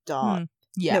also Dot.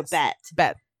 Yes. No, Bet.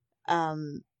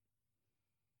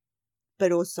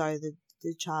 But also the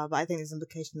child. But I think there's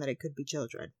implication that it could be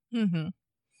children. Mm-hmm.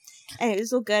 And it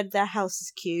was all good. Their house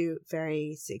is cute,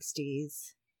 very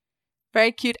 60s.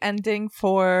 Very cute ending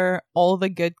for all the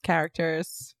good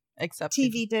characters except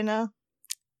TV dinner.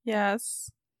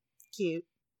 Yes. Cute.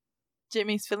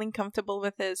 Jimmy's feeling comfortable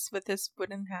with his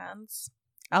wooden hands.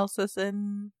 Elsa's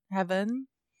in heaven.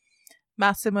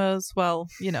 Massimo's, well,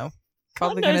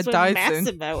 probably going to die soon.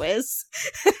 Massimo is.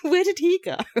 Where did he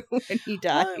go when he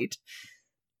died?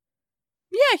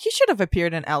 Yeah, he should have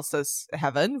appeared in Elsa's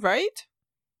heaven, right?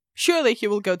 Surely he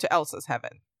will go to Elsa's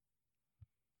heaven.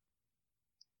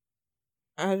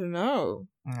 I don't know.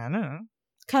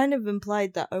 Kind of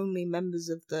implied that only members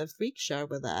of the freak show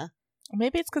were there.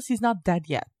 Maybe it's because he's not dead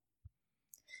yet.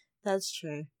 That's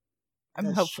true.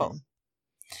 I'm hopeful. True.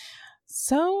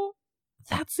 So,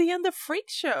 that's the end of Freak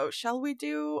Show. Shall we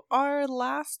do our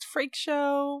last Freak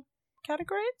Show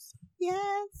categories?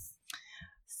 Yes.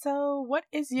 So, what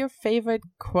is your favorite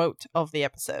quote of the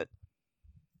episode?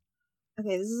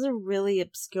 Okay, this is a really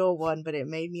obscure one, but it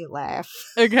made me laugh.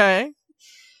 Okay.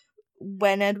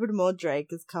 When Edward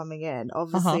Mordrake is coming in,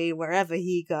 obviously, wherever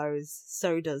he goes,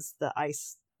 so does the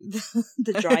ice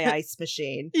the dry ice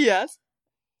machine. Yes.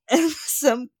 And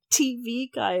some TV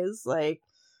guy is like,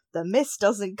 the mist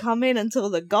doesn't come in until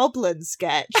the goblin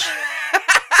sketch.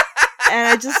 And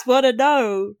I just want to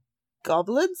know,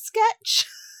 goblin sketch?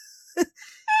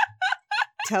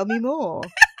 Tell me more.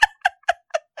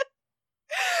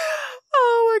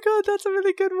 Oh my god, that's a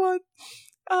really good one.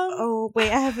 Oh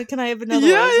wait, can I have another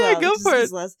yeah, one as well? Yeah, go for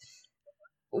it.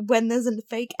 When there's a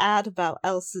fake ad about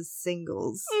Elsa's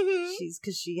singles, Mm-hmm.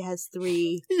 because she has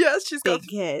 3 she's big got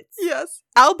hits. Yes,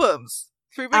 albums.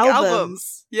 3 big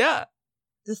albums. Yeah.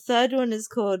 The third one is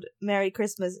called Merry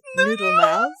Christmas Noodle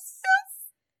Mouse. Yes.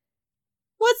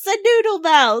 What's a noodle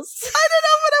mouse? I don't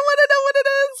know, but I want to know what it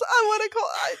is. I want to call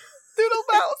it Noodle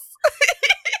Mouse.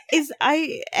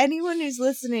 Anyone who's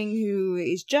listening who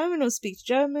is German or speaks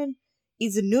German,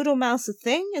 is a noodle mouse a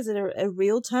thing? Is it a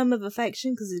real term of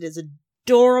affection? Because it is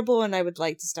adorable and I would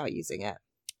like to start using it.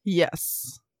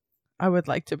 Yes. I would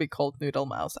like to be called Noodle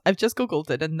Mouse. I've just Googled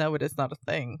it and no, it is not a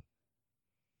thing.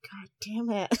 God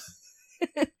damn it.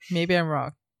 Maybe I'm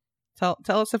wrong. Tell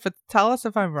us if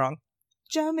I'm wrong.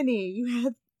 Germany,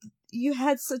 you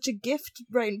had such a gift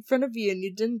right in front of you and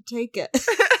you didn't take it.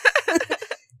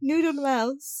 Noodle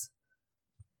Mouse.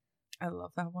 I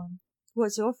love that one.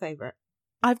 What's your favorite?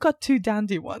 I've got 2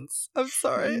 dandy ones. I'm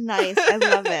sorry. Nice. I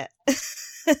love it.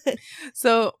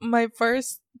 So my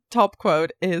first top quote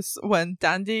is when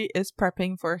Dandy is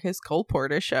prepping for his Cole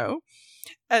Porter show.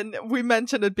 And we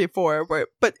mentioned it before,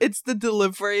 but it's the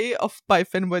delivery by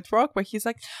Finn Wittrock where he's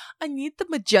like, I need the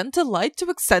magenta light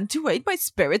to accentuate my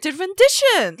spirited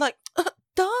rendition. Like,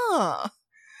 duh.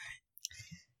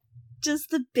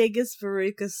 Just the biggest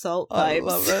Veruca Salt vibes. I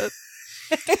love it.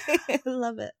 I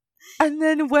love it. And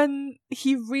then when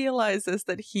he realizes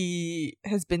that he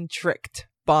has been tricked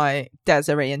by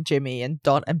Desiree and Jimmy and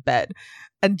Dot and Bed,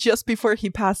 and just before he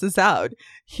passes out,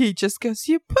 he just goes,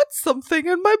 you put something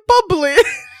in my bubbly.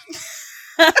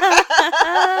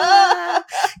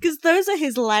 Because those are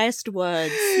his last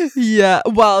words. Yeah,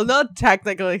 well, not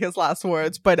technically his last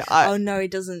words, but oh no, he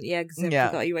doesn't. Yeah, because I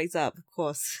forgot he wakes up, of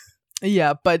course.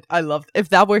 Yeah, but I love if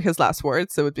that were his last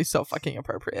words, it would be so fucking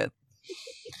appropriate.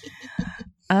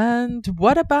 And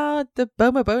what about the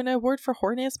Boma Bona award for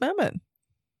horniest moment?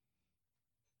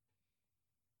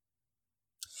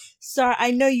 Sorry,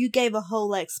 I know you gave a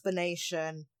whole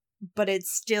explanation, but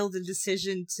it's still the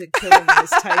decision to kill him as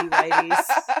tiny ladies.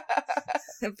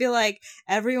 I feel like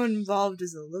everyone involved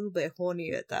is a little bit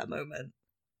horny at that moment.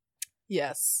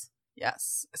 Yes,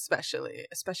 especially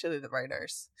the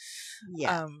writers.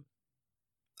 Yeah.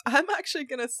 I'm actually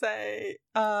gonna say,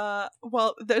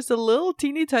 well, there's a little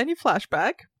teeny tiny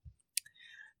flashback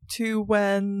to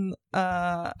when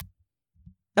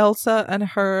Elsa and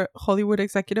her Hollywood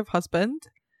executive husband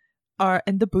are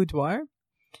in the boudoir,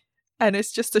 and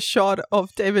it's just a shot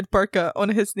of David Burka on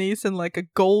his knees in like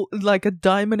a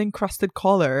diamond encrusted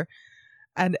collar,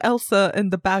 and Elsa in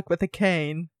the back with a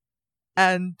cane,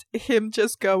 and him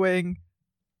just going,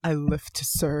 "I live to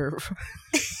serve."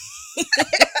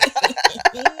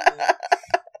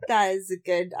 That is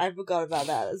I forgot about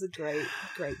that. That's a great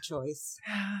choice.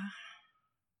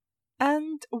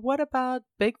 And what about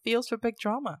big feels for big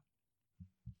drama?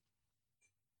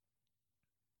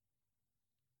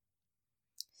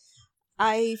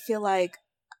 I feel like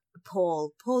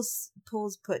Paul's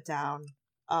put down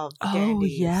of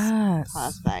Dandy is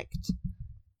perfect.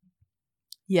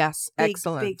 Yes,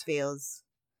 excellent. Big feels.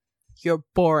 You're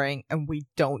boring and we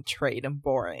don't trade in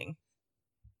boring.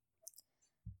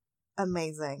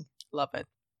 Amazing. Love it.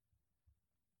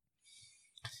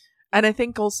 And I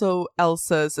think also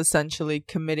Elsa's essentially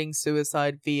committing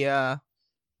suicide via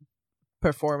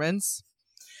performance.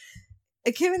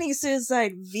 Committing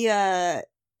suicide via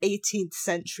 18th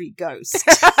century ghost.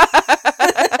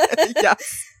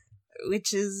 Yes.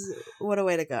 Which is, what a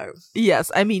way to go.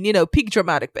 Yes, I mean, peak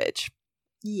dramatic bitch.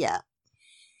 Yeah.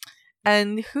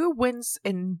 And who wins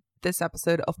in this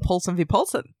episode of Paulson v.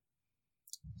 Paulson?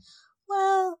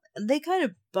 Well, they kind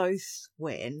of both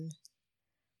win.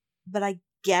 But I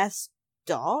guess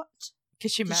Dot.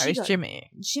 Because she marries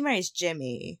Jimmy. She marries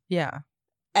Jimmy. Yeah.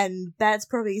 And Bet's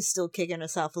probably still kicking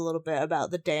herself a little bit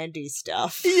about the Dandy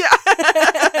stuff. Yeah.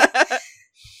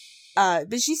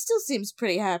 But she still seems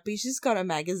pretty happy. She's got a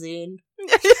magazine.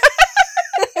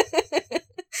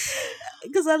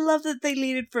 Because I love that they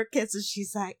lead it for a kiss and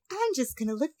she's like, I'm just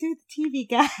gonna look through the TV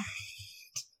guide.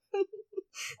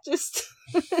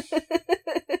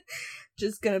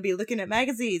 Just gonna be looking at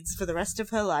magazines for the rest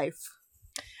of her life.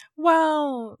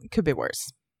 Well, could be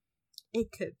worse.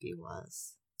 It could be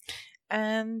worse.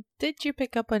 And did you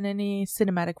pick up on any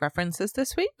cinematic references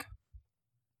this week?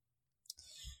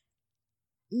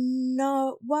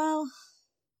 No, well,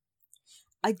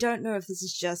 I don't know if this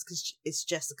is just because it's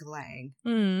Jessica Lange.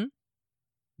 Mm.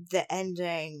 The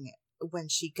ending when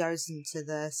she goes into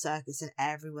the circus and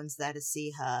everyone's there to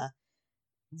see her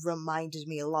reminded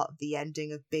me a lot of the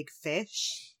ending of Big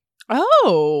Fish.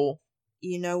 Oh.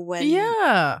 You know, when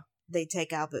they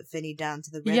take Albert Finney down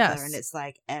to the river and it's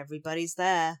like everybody's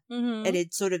there. Mm-hmm. And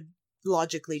it sort of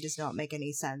logically does not make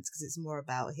any sense because it's more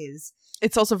about his...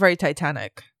 It's also very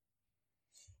Titanic.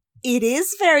 It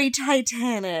is very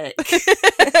Titanic.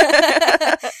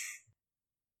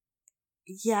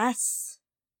 Yes.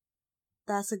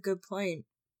 That's a good point.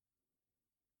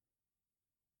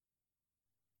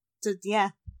 So,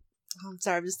 yeah. Oh, I'm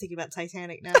sorry, I'm just thinking about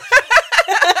Titanic now.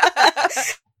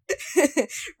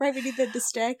 Right when he did the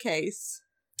staircase.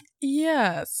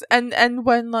 Yes. And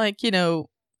when, like, you know,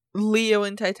 Leo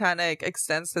in Titanic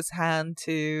extends his hand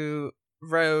to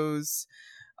Rose,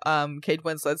 Kate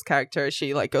Winslet's character,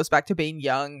 she, like, goes back to being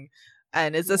young.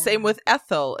 And it's the same with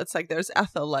Ethel. It's like there's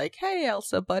Ethel like, hey,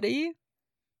 Elsa, buddy.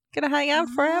 Gonna hang out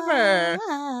forever.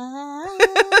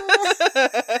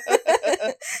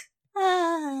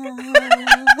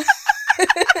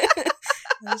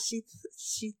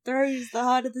 She throws the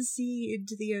heart of the sea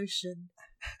into the ocean.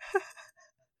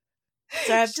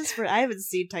 So I haven't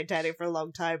seen Titanic for a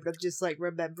long time, but I'm just like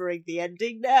remembering the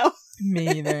ending now.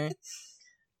 Me either.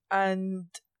 And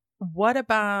what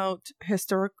about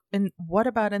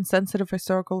insensitive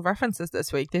historical references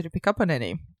this week? Did you pick up on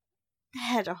any?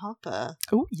 Hedda Hopper.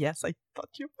 Oh yes, I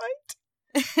thought you might.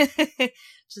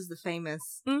 Which is the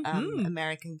famous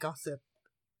American gossip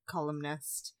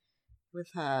columnist with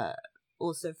her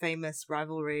also famous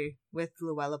rivalry with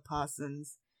Luella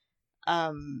Parsons.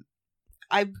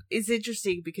 It's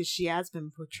interesting because she has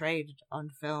been portrayed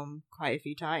on film quite a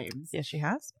few times. Yes, she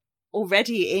has.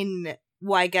 Already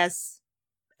I guess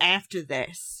after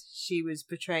this, she was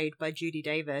portrayed by Judi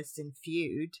Davis in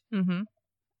Feud. Mm-hmm.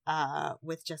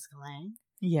 With Jessica Lange.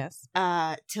 Yes.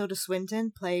 Tilda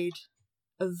Swinton played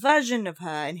a version of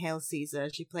her in Hail Caesar.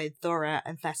 She played Thora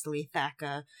and Thessaly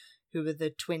Thacker, who were the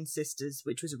twin sisters,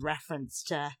 which was a reference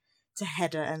to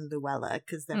Hedda and Luella,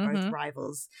 because they're both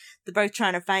rivals. They're both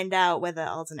trying to find out whether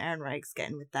Alden Ehrenreich's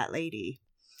getting with that lady.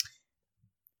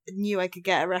 I knew I could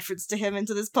get a reference to him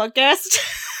into this podcast.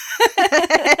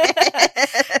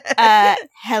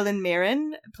 Helen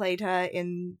Mirren played her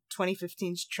in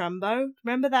 2015's Trumbo.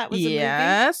 Remember that was a movie?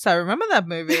 Yes, I remember that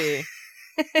movie.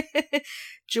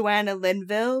 Joanna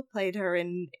Linville played her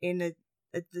in the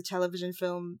television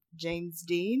film James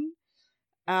Dean.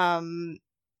 There's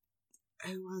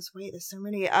so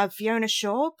many. Fiona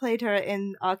Shaw played her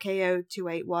in RKO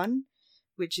 281,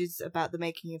 which is about the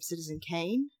making of Citizen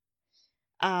Kane.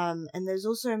 And there's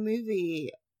also a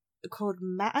movie called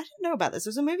I don't know about this.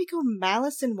 There's a movie called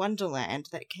Malice in Wonderland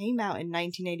that came out in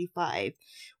 1985,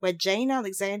 where Jane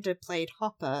Alexander played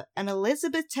Hopper and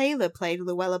Elizabeth Taylor played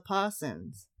Luella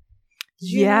Parsons.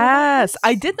 Yes,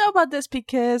 I did know about this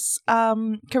because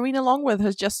Karina Longworth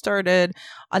has just started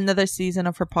another season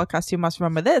of her podcast, You Must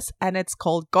Remember This, and it's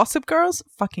called Gossip Girls.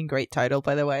 Fucking great title,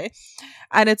 by the way.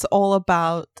 And it's all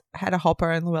about Hedda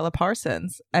Hopper and Luella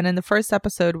Parsons. And in the first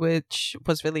episode, which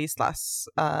was released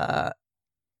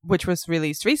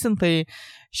recently,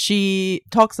 she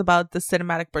talks about the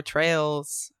cinematic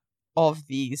portrayals of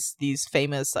these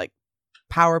famous like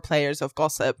power players of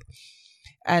gossip.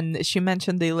 And she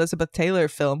mentioned the Elizabeth Taylor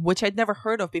film, which I'd never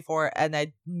heard of before, and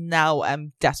I now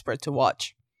am desperate to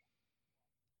watch.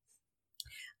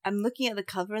 I'm looking at the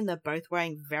cover and they're both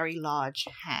wearing very large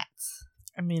hats.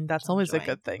 I mean, that's always a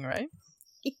good thing, right?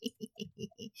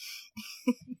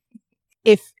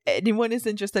 If anyone is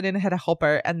interested in Hedda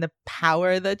Hopper and the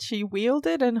power that she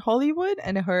wielded in Hollywood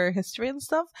and her history and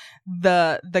stuff,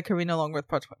 the Karina Longworth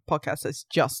podcast has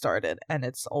just started, and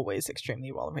it's always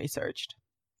extremely well researched.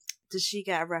 Does she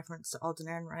get a reference to Alden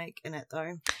Ehrenreich in it,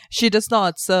 though? She does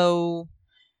not, so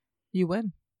you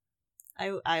win.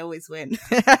 I always win.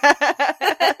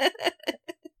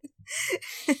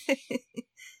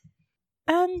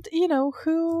 And, you know,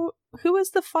 who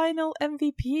is the final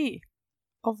MVP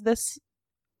of this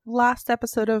last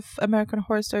episode of American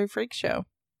Horror Story Freak Show?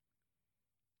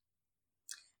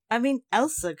 I mean,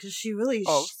 Elsa, because she really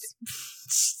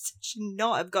should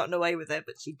not have gotten away with it,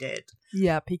 but she did.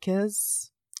 Yeah,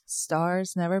 because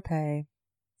stars never pay.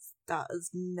 Stars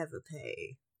never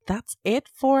pay. That's it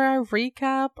for our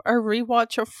recap, our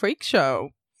rewatch of Freak Show.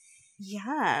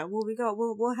 Yeah, well,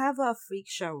 we'll have our Freak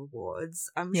Show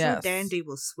awards. I'm sure Dandy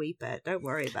will sweep it. Don't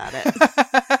worry about it.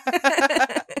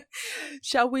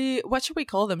 What should we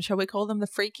call them? Shall we call them the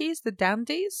Freakies? The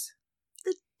Dandies?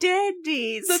 The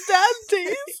Dandies! The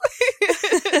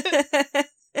Dandies!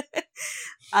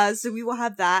 So we will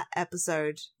have that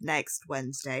episode next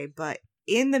Wednesday. But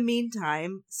in the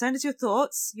meantime, send us your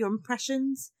thoughts, your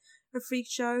impressions of Freak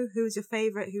Show. Who is your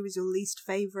favorite? Who is your least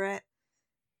favorite?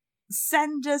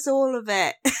 Send us all of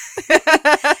it.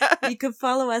 You can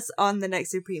follow us on the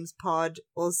Next Supremes pod.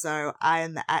 Also, I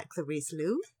am at Clarice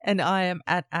Lou. And I am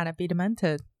at Anna B.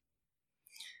 Demented.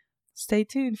 Stay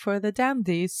tuned for the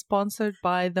Dandies, sponsored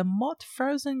by the Mott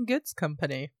Frozen Goods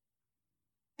Company.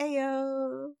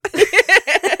 Ayo.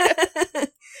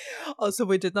 Also,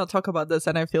 we did not talk about this,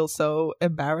 and I feel so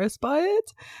embarrassed by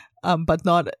it, but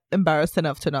not embarrassed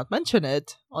enough to not mention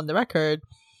it on the record.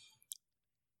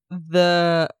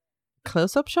 The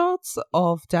close-up shots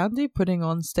of Dandy putting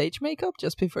on stage makeup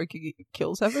just before he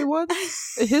kills everyone.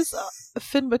 His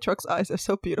Finn Wittrock's eyes are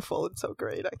so beautiful and so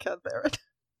great. I can't bear it.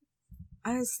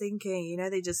 I was thinking,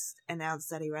 they just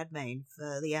announced Eddie Redmayne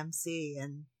for the MC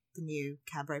and the new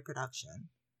Cabaret production.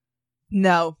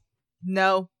 No.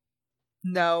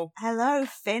 Hello,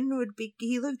 Finn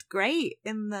he looked great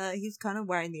he's kind of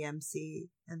wearing the MC.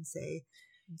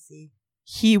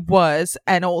 He was,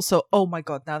 and also, oh my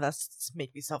god, now that's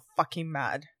made me so fucking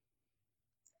mad.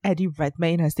 Eddie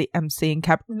Redmayne as the MC in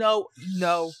Cabaret. No.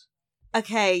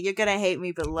 Okay, you're gonna hate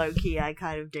me, but low-key, I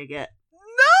kind of dig it.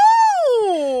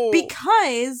 No!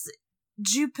 Because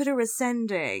Jupiter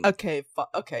Ascending. Okay,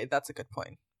 that's a good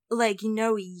point.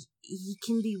 He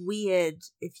can be weird.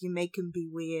 If you make him be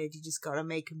weird, you just gotta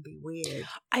make him be weird.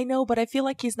 I know, but I feel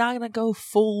like he's not gonna go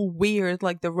full weird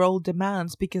like the role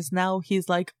demands, because now he's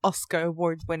like Oscar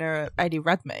Award winner Eddie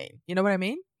Redmayne. You know what I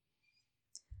mean?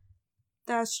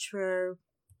 That's true.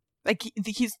 Like,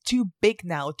 he's too big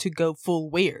now to go full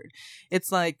weird.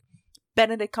 It's like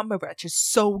Benedict Cumberbatch is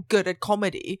so good at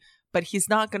comedy, but he's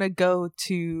not gonna go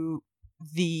to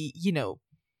the,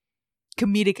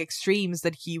 comedic extremes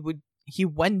that he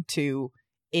went to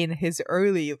in his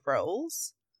early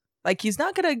roles. Like, he's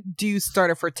not gonna do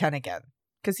Starter for 10 again,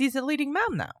 because he's a leading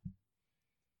man now.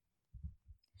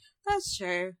 That's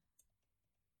true.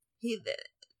 They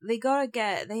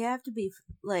have to be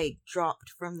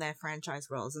dropped from their franchise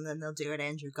roles, and then they'll do an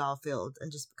Andrew Garfield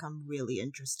and just become really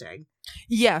interesting.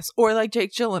 Yes, or like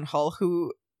Jake Gyllenhaal,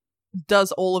 who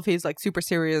does all of his super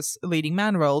serious leading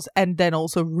man roles and then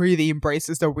also really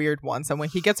embraces the weird ones, and when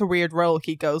he gets a weird role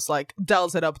he goes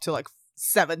dials it up to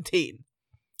 17.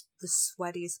 The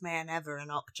sweatiest man ever in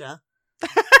Okja.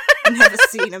 Never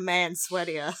seen a man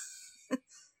sweatier.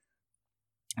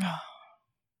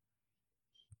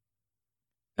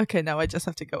 Okay, now I just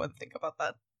have to go and think about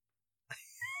that.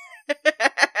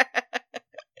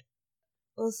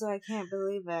 Also, I can't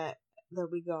believe it that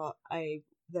we got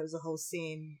there was a whole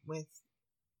scene with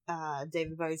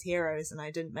David Bowie's Heroes, and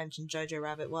I didn't mention Jojo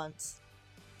Rabbit once.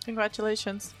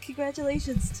 Congratulations.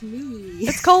 Congratulations to me.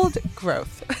 It's called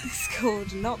growth. It's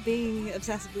called not being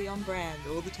obsessively on brand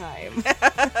all the time.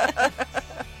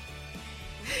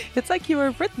 It's like you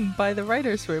were written by the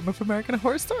writer's room of American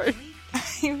Horror Story.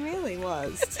 It really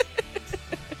was.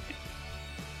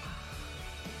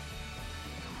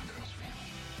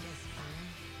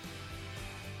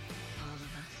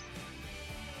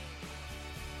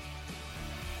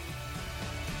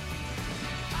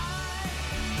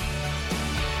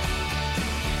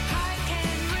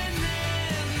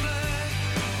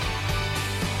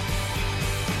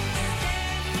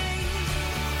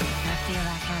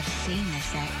 Seen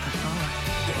this act before.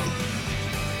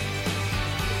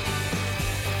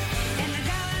 And the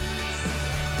guns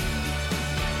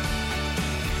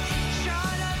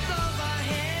shot up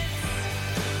overhead,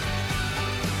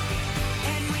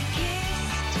 and we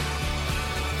kissed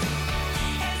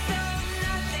as though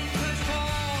nothing could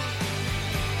fall.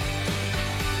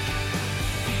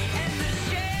 And the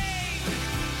shade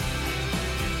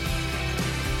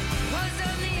was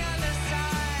on the other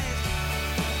side.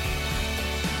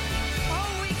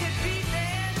 Oh, we could be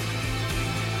there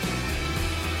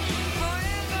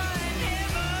forever and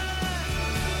ever.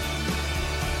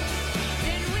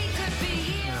 Then we could be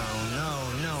here.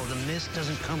 No, the mist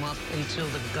doesn't come up until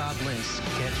the goblins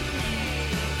get